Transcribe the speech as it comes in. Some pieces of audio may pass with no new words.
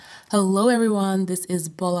Hello, everyone. This is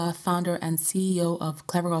Bola, founder and CEO of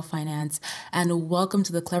Clever Girl Finance, and welcome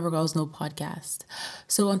to the Clever Girls Know podcast.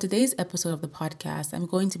 So, on today's episode of the podcast, I'm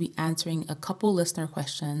going to be answering a couple listener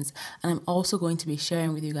questions, and I'm also going to be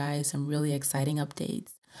sharing with you guys some really exciting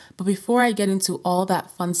updates. But before I get into all that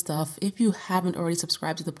fun stuff, if you haven't already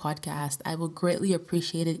subscribed to the podcast, I will greatly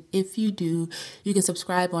appreciate it if you do. You can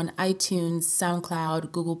subscribe on iTunes,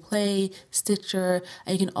 SoundCloud, Google Play, Stitcher,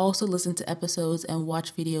 and you can also listen to episodes and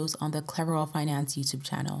watch videos on the Clever All Finance YouTube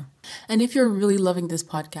channel. And if you're really loving this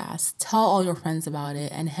podcast, tell all your friends about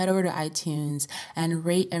it and head over to iTunes and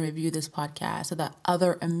rate and review this podcast so that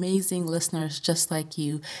other amazing listeners just like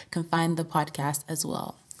you can find the podcast as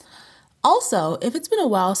well. Also, if it's been a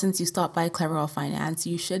while since you stopped by Clever Girl Finance,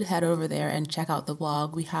 you should head over there and check out the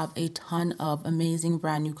blog. We have a ton of amazing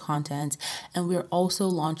brand new content, and we're also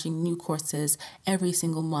launching new courses every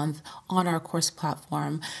single month on our course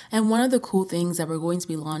platform. And one of the cool things that we're going to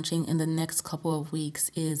be launching in the next couple of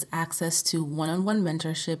weeks is access to one-on-one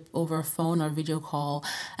mentorship over phone or video call,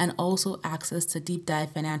 and also access to deep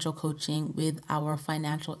dive financial coaching with our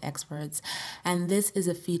financial experts. And this is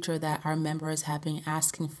a feature that our members have been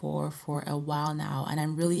asking for a while now, and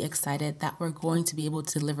I'm really excited that we're going to be able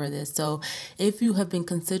to deliver this. So if you have been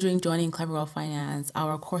considering joining Clever Girl Finance,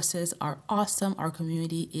 our courses are awesome, our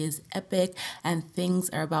community is epic, and things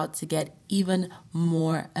are about to get even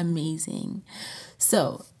more amazing.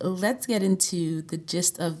 So let's get into the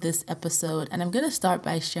gist of this episode, and I'm going to start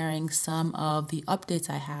by sharing some of the updates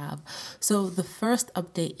I have. So the first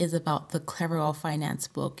update is about the Clever Girl Finance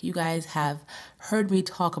book. You guys have heard me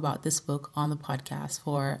talk about this book on the podcast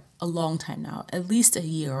for a long time now, at least a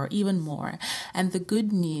year or even more. And the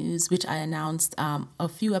good news, which I announced a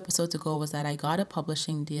few episodes ago, was that I got a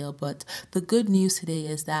publishing deal. But the good news today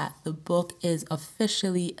is that the book is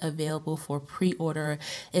officially available for pre-order.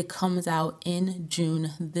 It comes out in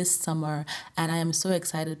June this summer, and I am so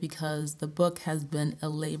excited because the book has been a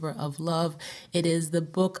labor of love. It is the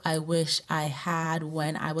book I wish I had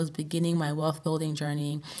when I was beginning my wealth building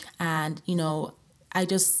journey. And,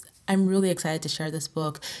 I'm really excited to share this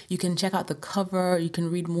book. You can check out the cover. You can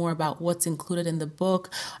read more about what's included in the book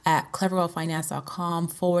at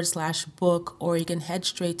clevergirlfinance.com/book, or you can head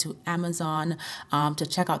straight to Amazon to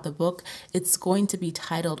check out the book. It's going to be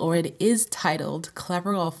titled, or it is titled,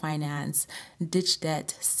 Clever Girl Finance, Ditch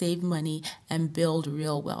Debt, Save Money, and Build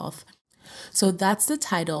Real Wealth. So that's the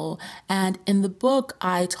title. And in the book,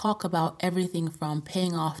 I talk about everything from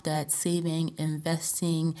paying off debt, saving,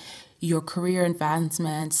 investing, your career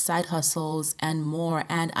advancement, side hustles, and more.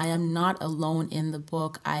 And I am not alone in the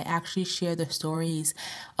book. I actually share the stories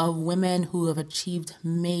of women who have achieved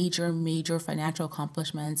major financial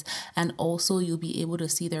accomplishments. And also you'll be able to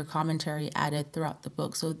see their commentary added throughout the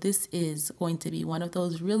book. So this is going to be one of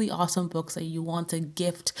those really awesome books that you want to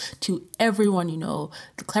gift to everyone you know.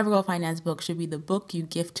 The Clever Girl Finance book should be the book you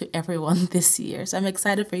gift to everyone this year. So I'm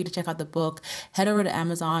excited for you to check out the book. Head over to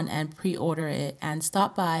Amazon and pre-order it, and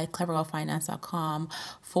stop by clevergirlfinance.com/book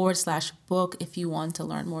if you want to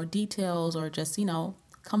learn more details or just,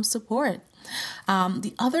 come support.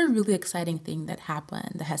 The other really exciting thing that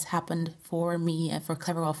has happened for me and for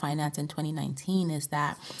Clever Girl Finance in 2019 is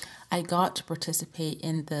that I got to participate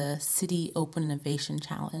in the Citi Open Innovation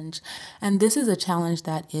Challenge. And this is a challenge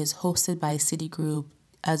that is hosted by Citigroup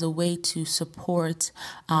as a way to support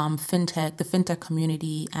the fintech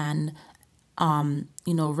community, and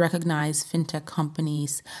recognize fintech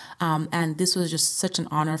companies. And this was just such an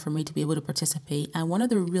honor for me to be able to participate. And one of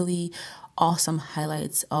the really awesome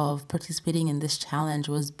highlights of participating in this challenge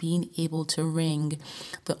was being able to ring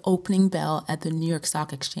the opening bell at the New York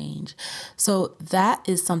Stock Exchange. So that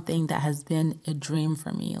is something that has been a dream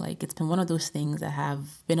for me. Like, it's been one of those things that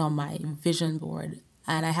have been on my vision board,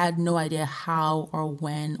 and I had no idea how or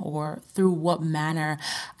when or through what manner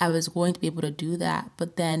I was going to be able to do that.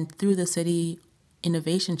 But then through the Citi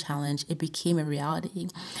Innovation Challenge, it became a reality.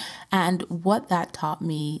 And what that taught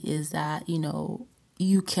me is that,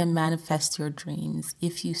 you can manifest your dreams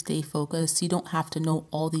if you stay focused. You don't have to know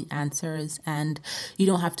all the answers, and you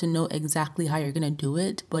don't have to know exactly how you're going to do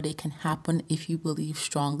it, but it can happen if you believe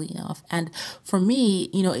strongly enough. And for me,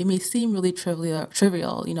 it may seem really trivial,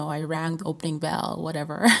 I rang the opening bell,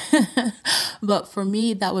 whatever. But for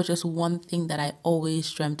me, that was just one thing that I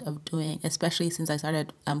always dreamt of doing, especially since I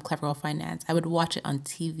started Clever Girl Finance. I would watch it on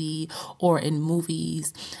TV or in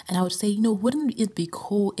movies, and I would say, wouldn't it be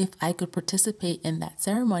cool if I could participate in that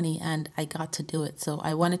ceremony? And I got to do it. So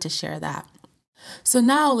I wanted to share that. So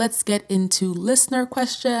now let's get into listener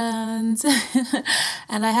questions.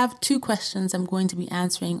 And I have two questions I'm going to be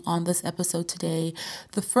answering on this episode today.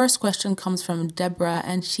 The first question comes from Deborah,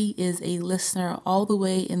 and she is a listener all the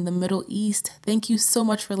way in the Middle East. Thank you so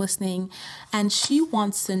much for listening. And she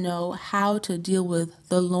wants to know how to deal with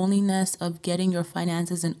the loneliness of getting your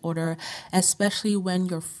finances in order, especially when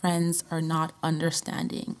your friends are not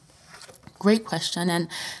understanding. Great question. And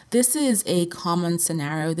this is a common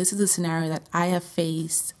scenario. This is a scenario that I have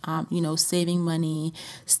faced, saving money,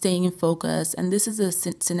 staying in focus. And this is a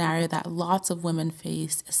scenario that lots of women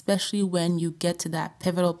face, especially when you get to that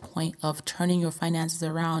pivotal point of turning your finances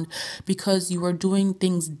around because you are doing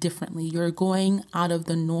things differently. You're going out of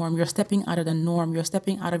the norm. You're stepping out of the norm. You're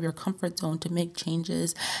stepping out of your comfort zone to make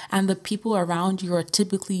changes. And the people around you are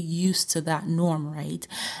typically used to that norm, right?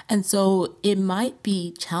 And so it might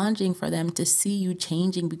be challenging for them to see you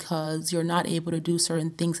changing because you're not able to do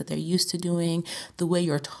certain things that they're used to doing, the way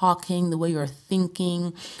you're talking, the way you're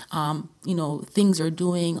thinking, things you're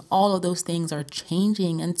doing, all of those things are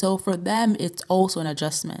changing. And so for them, it's also an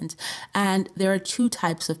adjustment. And there are two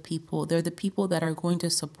types of people. They're the people that are going to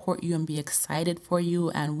support you and be excited for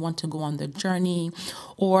you and want to go on the journey.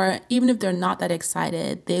 Or even if they're not that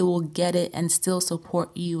excited, they will get it and still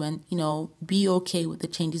support you and, be okay with the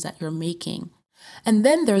changes that you're making. And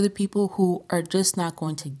then there are the people who are just not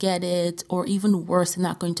going to get it, or even worse, they're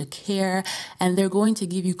not going to care, and they're going to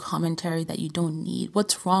give you commentary that you don't need.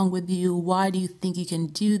 What's wrong with you? Why do you think you can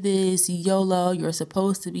do this? YOLO, you're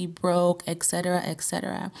supposed to be broke, etc.,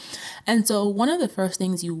 etc. And so one of the first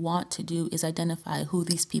things you want to do is identify who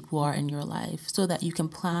these people are in your life so that you can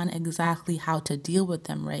plan exactly how to deal with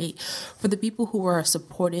them, right? For the people who are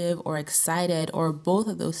supportive or excited or both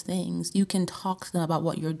of those things, you can talk to them about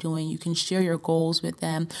what you're doing. You can share your goals with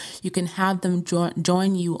them. You can have them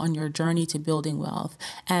join you on your journey to building wealth.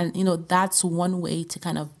 And, that's one way to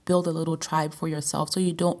kind of build a little tribe for yourself so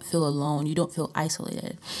you don't feel alone. You don't feel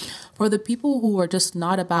isolated. For the people who are just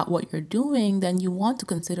not about what you're doing, then you want to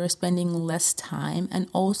consider spending less time and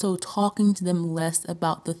also talking to them less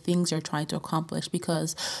about the things you're trying to accomplish,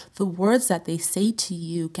 because the words that they say to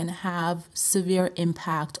you can have severe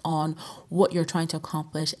impact on what you're trying to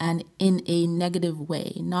accomplish, and in a negative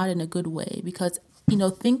way, not in a good way. Because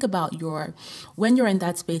think about when you're in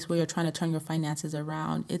that space where you're trying to turn your finances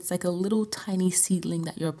around, it's like a little tiny seedling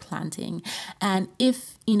that you're planting. And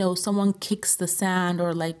if, someone kicks the sand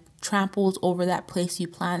or like tramples over that place you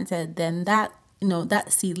planted, then that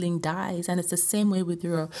seedling dies. And it's the same way with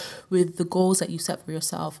the goals that you set for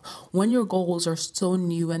yourself. When your goals are so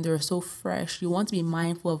new and they're so fresh, you want to be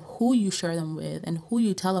mindful of who you share them with and who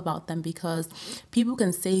you tell about them, because people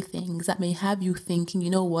can say things that may have you thinking, you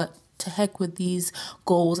know what, to heck with these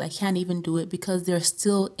goals, I can't even do it, because they're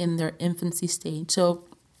still in their infancy stage. So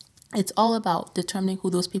it's all about determining who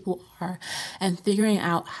those people are and figuring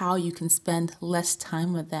out how you can spend less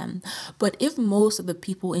time with them. But if most of the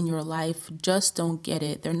people in your life just don't get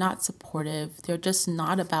it, they're not supportive, they're just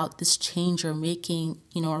not about this change you're making,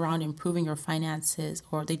 around improving your finances,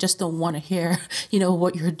 or they just don't want to hear,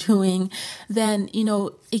 what you're doing, then,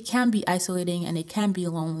 it can be isolating and it can be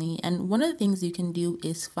lonely. And one of the things you can do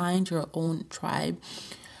is find your own tribe.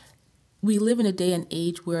 We live in a day and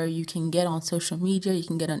age where you can get on social media, you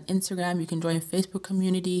can get on Instagram, you can join Facebook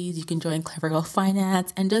communities, you can join Clever Girl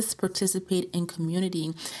Finance and just participate in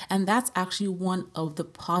community. And that's actually one of the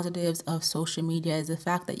positives of social media, is the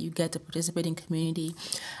fact that you get to participate in community.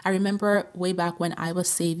 I remember way back when I was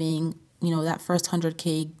saving, that first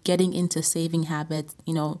 100K, getting into saving habits,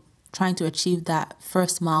 trying to achieve that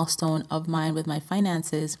first milestone of mine with my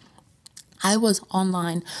finances. I was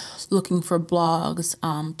online looking for blogs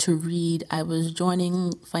to read. I was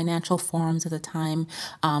joining financial forums at the time,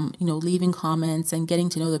 leaving comments and getting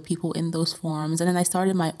to know the people in those forums. And then I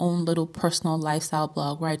started my own little personal lifestyle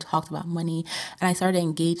blog where I talked about money, and I started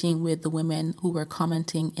engaging with the women who were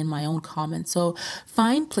commenting in my own comments. So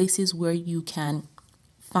find places where you can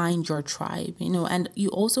find your tribe, and you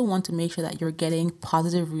also want to make sure that you're getting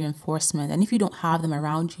positive reinforcement. And if you don't have them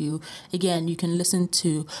around you, again, you can listen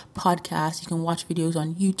to podcasts, you can watch videos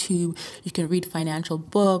on YouTube, you can read financial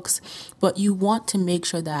books, but you want to make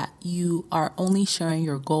sure that you are only sharing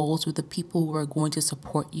your goals with the people who are going to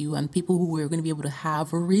support you and people who are going to be able to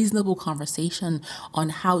have a reasonable conversation on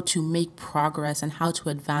how to make progress and how to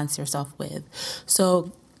advance yourself with.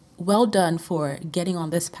 So well done for getting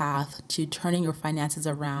on this path to turning your finances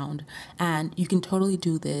around. And you can totally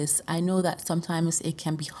do this. I know that sometimes it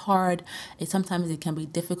can be hard, sometimes it can be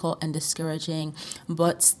difficult and discouraging,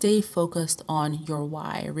 but stay focused on your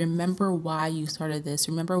why. Remember why you started this.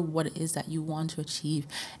 Remember what it is that you want to achieve,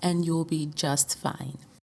 and you'll be just fine.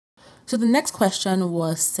 So the next question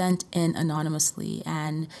was sent in anonymously,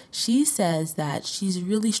 and she says that she's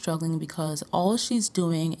really struggling because all she's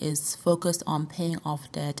doing is focused on paying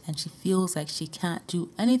off debt, and she feels like she can't do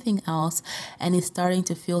anything else and is starting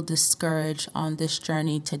to feel discouraged on this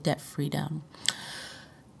journey to debt freedom.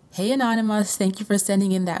 Hey, Anonymous, thank you for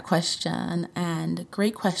sending in that question. And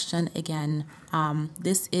great question again.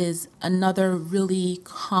 This is another really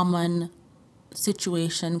common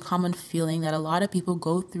situation, common feeling that a lot of people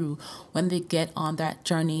go through when they get on that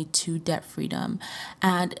journey to debt freedom.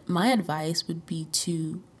 And my advice would be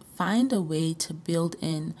to find a way to build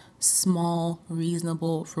in small,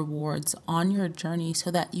 reasonable rewards on your journey so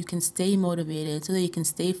that you can stay motivated, so that you can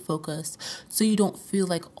stay focused, so you don't feel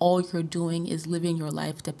like all you're doing is living your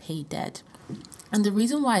life to pay debt. And the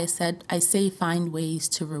reason why I say find ways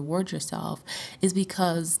to reward yourself is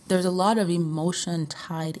because there's a lot of emotion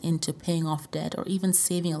tied into paying off debt or even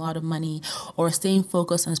saving a lot of money or staying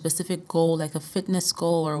focused on a specific goal like a fitness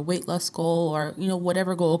goal or a weight loss goal or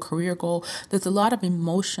whatever goal, career goal. There's a lot of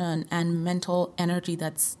emotion and mental energy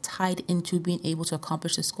that's tied into being able to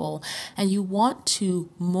accomplish this goal. And you want to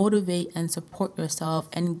motivate and support yourself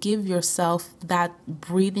and give yourself that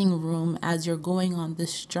breathing room as you're going on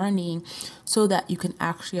this journey so that you can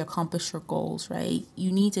actually accomplish your goals, right?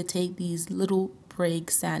 You need to take these little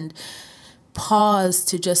breaks and pause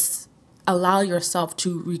to just allow yourself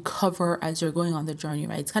to recover as you're going on the journey,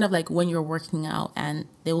 right? It's kind of like when you're working out and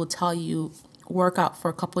they will tell you work out for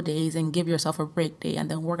a couple of days and give yourself a break day, and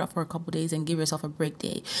then work out for a couple of days and give yourself a break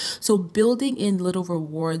day. So building in little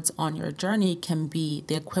rewards on your journey can be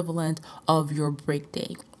the equivalent of your break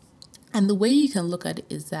day. And the way you can look at it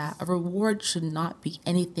is that a reward should not be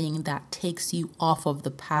anything that takes you off of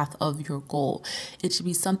the path of your goal. It should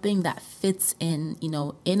be something that fits in,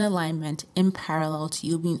 in alignment, in parallel to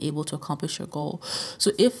you being able to accomplish your goal.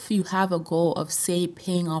 So if you have a goal of, say,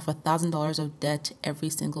 paying off $1,000 of debt every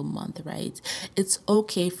single month, right? It's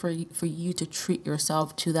okay for you to treat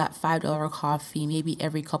yourself to that $5 coffee, maybe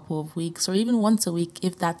every couple of weeks or even once a week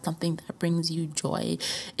if that's something that brings you joy.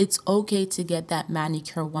 It's okay to get that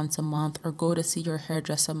manicure once a month or go to see your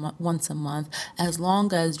hairdresser once a month, as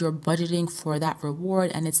long as you're budgeting for that reward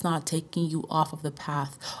and it's not taking you off of the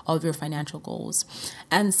path of your financial goals.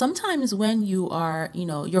 And sometimes when you are,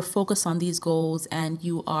 you're focused on these goals and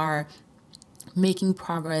you are making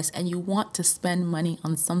progress and you want to spend money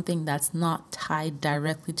on something that's not tied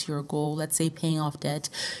directly to your goal, let's say paying off debt,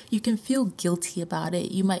 you can feel guilty about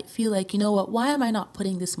it. You might feel like, why am I not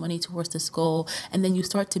putting this money towards this goal? And then you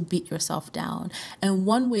start to beat yourself down. And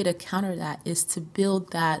one way to counter that is to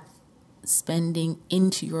build that spending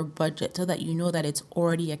into your budget so that you know that it's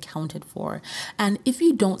already accounted for. And if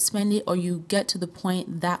you don't spend it or you get to the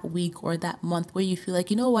point that week or that month where you feel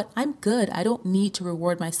like, I'm good, I don't need to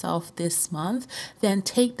reward myself this month, then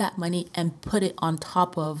take that money and put it on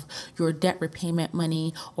top of your debt repayment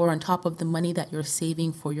money or on top of the money that you're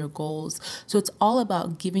saving for your goals. So it's all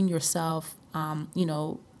about giving yourself,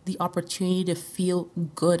 the opportunity to feel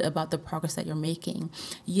good about the progress that you're making.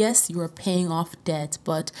 Yes, you're paying off debt,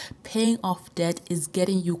 but paying off debt is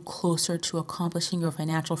getting you closer to accomplishing your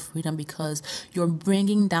financial freedom because you're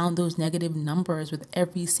bringing down those negative numbers with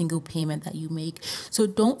every single payment that you make. So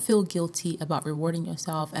don't feel guilty about rewarding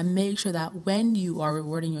yourself and make sure that when you are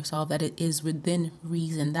rewarding yourself that it is within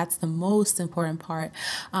reason. That's the most important part.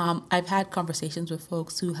 I've had conversations with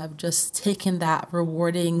folks who have just taken that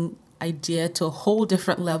rewarding idea to a whole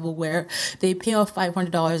different level where they pay off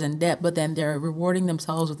 $500 in debt, but then they're rewarding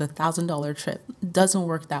themselves with $1,000 trip. It doesn't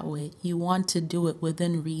work that way. You want to do it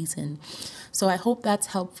within reason. So I hope that's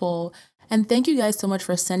helpful. And thank you guys so much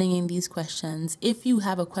for sending in these questions. If you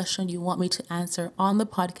have a question you want me to answer on the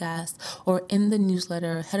podcast or in the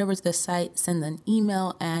newsletter, head over to the site, send an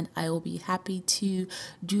email, and I will be happy to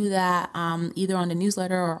do that either on the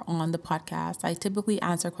newsletter or on the podcast. I typically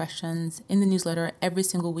answer questions in the newsletter every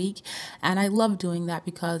single week, and I love doing that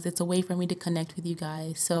because it's a way for me to connect with you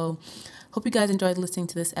guys. So hope you guys enjoyed listening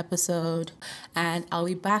to this episode, and I'll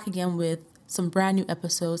be back again with some brand new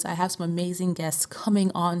episodes. I have some amazing guests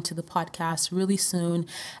coming on to the podcast really soon.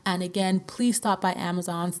 And again, please stop by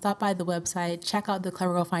Amazon, stop by the website, check out the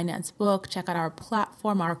Clever Girl Finance book, check out our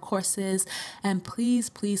platform, our courses, and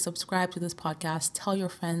please subscribe to this podcast. Tell your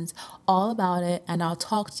friends all about it, and I'll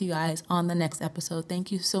talk to you guys on the next episode.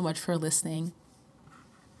 Thank you so much for listening.